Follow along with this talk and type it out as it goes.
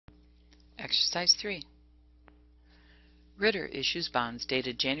Exercise 3. Ritter issues bonds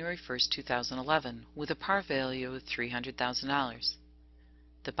dated January 1, 2011 with a par value of $300,000.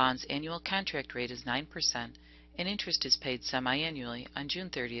 The bond's annual contract rate is 9% and interest is paid semi-annually on June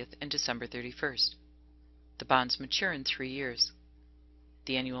 30th and December 31st. The bonds mature in 3 years.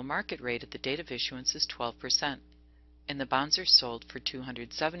 The annual market rate at the date of issuance is 12%, and the bonds are sold for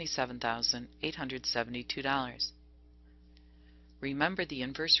 $277,872. Remember the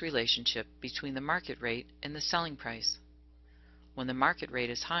inverse relationship between the market rate and the selling price. When the market rate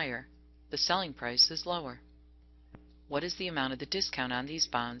is higher, the selling price is lower. What is the amount of the discount on these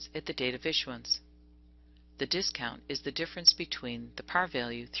bonds at the date of issuance? The discount is the difference between the par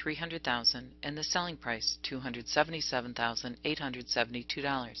value $300,000 and the selling price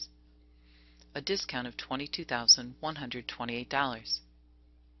 $277,872, a discount of $22,128.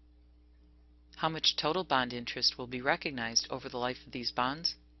 How much total bond interest will be recognized over the life of these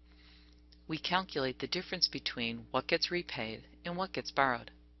bonds? We calculate the difference between what gets repaid and what gets borrowed.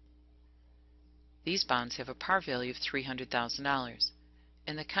 These bonds have a par value of $300,000,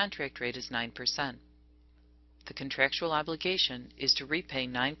 and the contract rate is 9%. The contractual obligation is to repay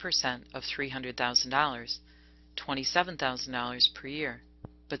 9% of $300,000, $27,000 per year.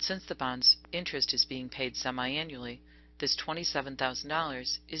 But since the bond's interest is being paid semi-annually, this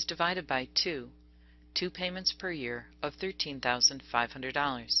 $27,000 is divided by 2 payments per year of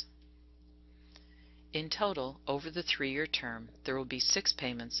 $13,500. In total, over the 3-year term, there will be 6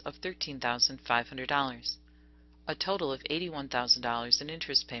 payments of $13,500, a total of $81,000 in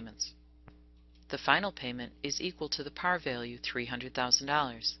interest payments. The final payment is equal to the par value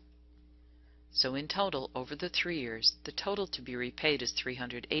 $300,000. So in total, over the 3 years, the total to be repaid is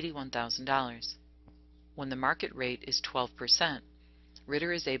 $381,000. When the market rate is 12%,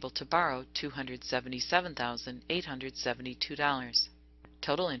 Ritter is able to borrow $277,872.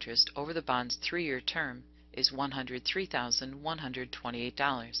 Total interest over the bond's 3-year term is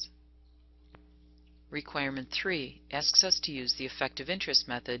 $103,128. Requirement 3 asks us to use the effective interest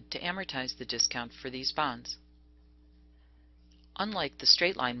method to amortize the discount for these bonds. Unlike the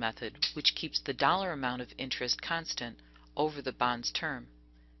straight line method, which keeps the dollar amount of interest constant over the bond's term,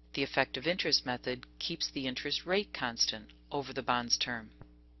 the effective interest method keeps the interest rate constant over the bond's term.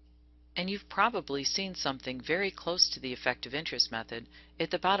 And you've probably seen something very close to the effective interest method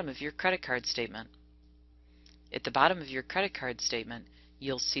at the bottom of your credit card statement. At the bottom of your credit card statement,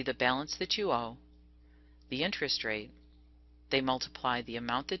 you'll see the balance that you owe, the interest rate. They multiply the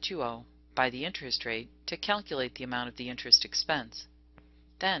amount that you owe by the interest rate to calculate the amount of the interest expense.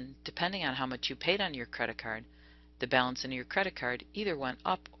 Then, depending on how much you paid on your credit card, the balance in your credit card either went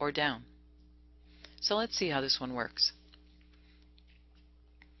up or down. So let's see how this one works.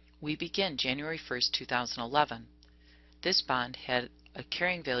 We begin January 1st, 2011. This bond had a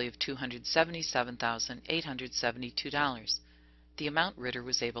carrying value of $277,872, the amount Ritter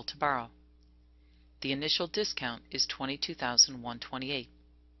was able to borrow. The initial discount is $22,128.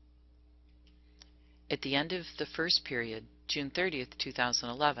 At the end of the first period, June 30th,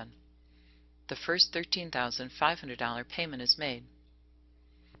 2011, the first $13,500 payment is made.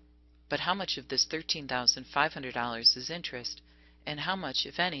 But how much of this $13,500 is interest, and how much,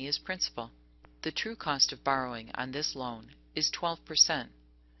 if any, is principal? The true cost of borrowing on this loan is 12%.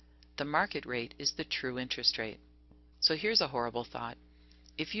 The market rate is the true interest rate. So here's a horrible thought.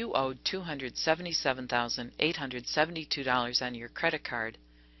 If you owed $277,872 on your credit card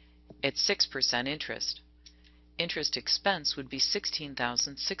at 6% interest, interest expense would be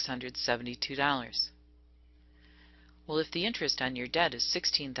 $16,672. Well, if the interest on your debt is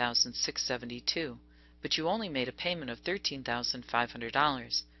 $16,672, but you only made a payment of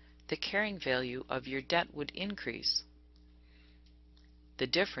 $13,500, the carrying value of your debt would increase. The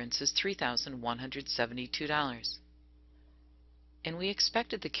difference is $3,172. And we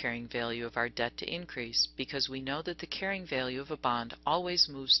expected the carrying value of our debt to increase because we know that the carrying value of a bond always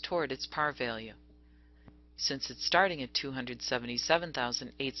moves toward its par value. Since it's starting at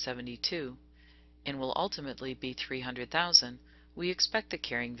 $277,872 and will ultimately be $300,000, we expect the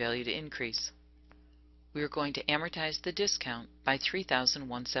carrying value to increase. We are going to amortize the discount by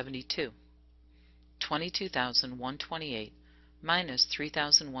 $3,172. $22,128 minus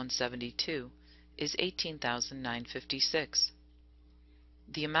 $3,172 is $18,956.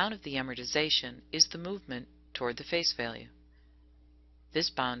 The amount of the amortization is the movement toward the face value. This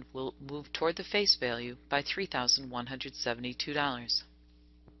bond will move toward the face value by $3,172.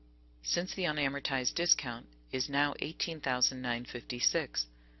 Since the unamortized discount is now $18,956,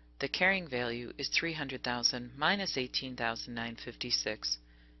 the carrying value is $300,000 minus $18,956,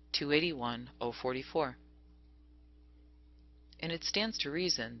 $281,044. and it stands to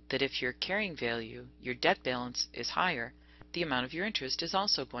reason that if your carrying value, your debt balance, is higher, the amount of your interest is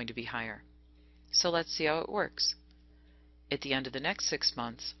also going to be higher. So let's see how it works. At the end of the next 6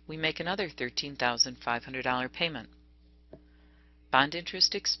 months, we make another $13,500 payment. Bond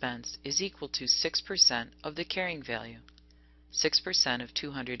interest expense is equal to 6% of the carrying value. 6% of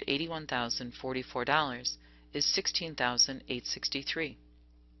 $281,044 is $16,863.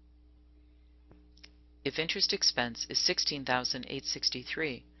 If interest expense is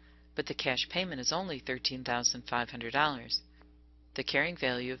 $16,863, but the cash payment is only $13,500, the carrying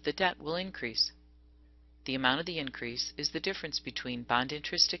value of the debt will increase. The amount of the increase is the difference between bond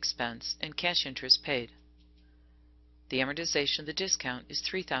interest expense and cash interest paid. The amortization of the discount is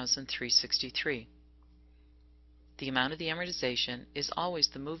 $3,363. The amount of the amortization is always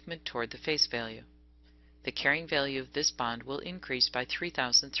the movement toward the face value. The carrying value of this bond will increase by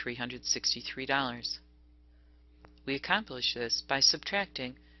 $3,363. We accomplish this by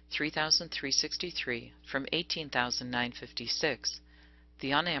subtracting $3,363 from $18,956.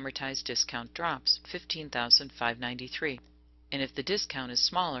 The unamortized discount drops $15,593, and if the discount is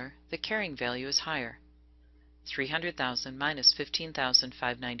smaller, the carrying value is higher. $300,000 minus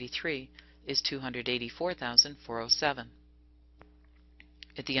 $15,593 is $284,407.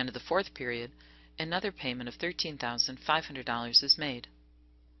 At the end of the fourth period, another payment of $13,500 is made.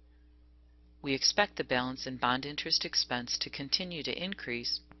 We expect the balance in bond interest expense to continue to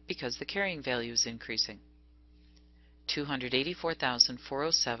increase because the carrying value is increasing.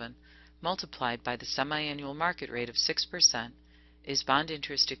 $284,407 multiplied by the semiannual market rate of 6% is bond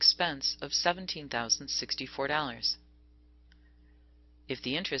interest expense of $17,064. If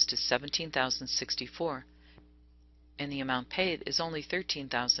the interest is $17,064 and the amount paid is only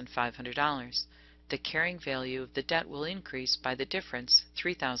 $13,500, the carrying value of the debt will increase by the difference,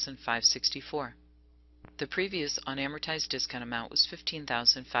 $3,564. The previous unamortized discount amount was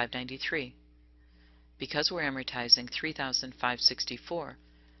 $15,593. Because we're amortizing $3,564,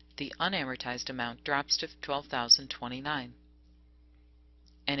 the unamortized amount drops to $12,029.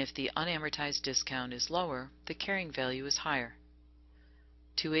 And if the unamortized discount is lower, the carrying value is higher,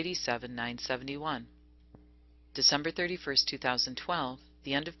 $287,971. December 31st, 2012,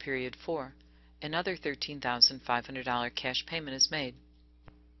 the end of period 4, another $13,500 cash payment is made.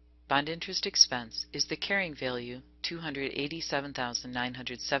 Bond interest expense is the carrying value,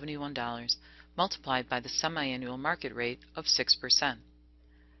 $287,971, multiplied by the semiannual market rate of 6%.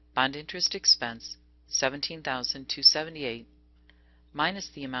 Bond interest expense, $17,278, minus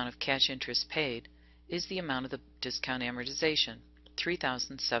the amount of cash interest paid, is the amount of the discount amortization,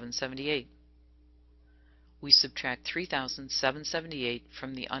 $3,778. We subtract $3,778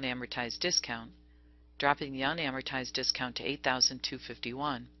 from the unamortized discount, dropping the unamortized discount to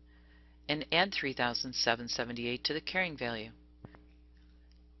 $8,251, and add $3,778 to the carrying value.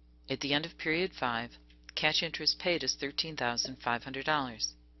 At the end of period 5, cash interest paid is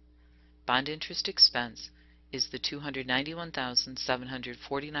 $13,500. Bond interest expense is the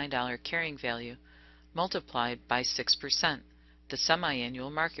 $291,749 carrying value multiplied by 6%, the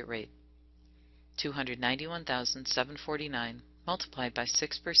semiannual market rate. $291,749 multiplied by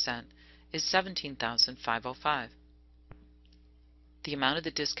 6% is $17,505. The amount of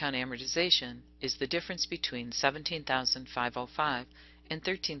the discount amortization is the difference between $17,505 and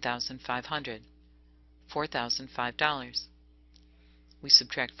 $13,500, $4,005. We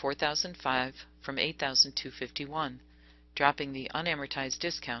subtract $4,005 from $8,251, dropping the unamortized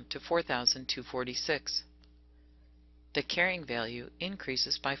discount to $4,246. The carrying value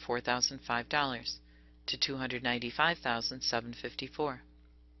increases by $4,005 to $295,754.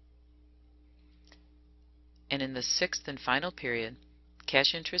 And in the sixth and final period,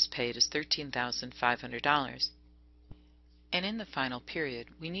 cash interest paid is $13,500. And in the final period,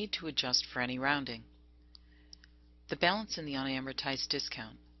 we need to adjust for any rounding. The balance in the unamortized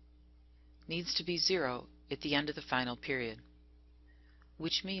discount needs to be 0 at the end of the final period,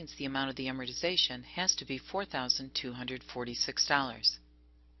 which means the amount of the amortization has to be $4,246.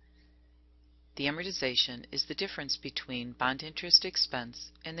 The amortization is the difference between bond interest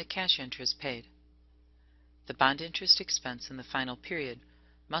expense and the cash interest paid. The bond interest expense in the final period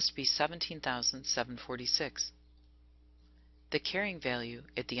must be $17,746. The carrying value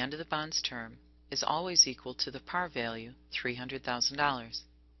at the end of the bond's term is always equal to the par value, $300,000.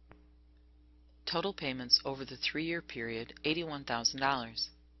 Total payments over the 3-year period, $81,000.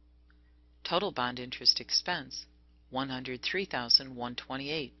 Total bond interest expense,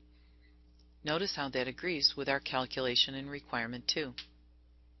 $103,128. Notice how that agrees with our calculation in requirement 2.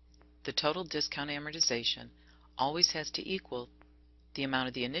 The total discount amortization always has to equal the amount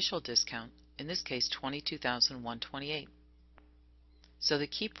of the initial discount, in this case $22,128. So the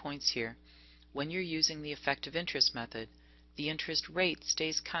key points here: when you're using the effective interest method, the interest rate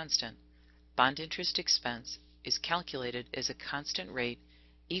stays constant. Bond interest expense is calculated as a constant rate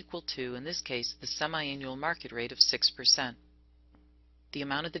equal to, in this case, the semi-annual market rate of 6%. The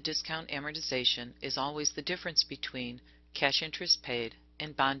amount of the discount amortization is always the difference between cash interest paid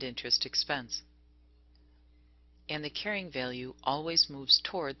and bond interest expense. And the carrying value always moves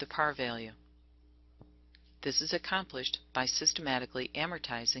toward the par value. This is accomplished by systematically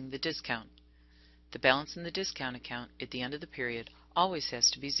amortizing the discount. The balance in the discount account at the end of the period always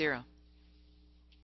has to be 0.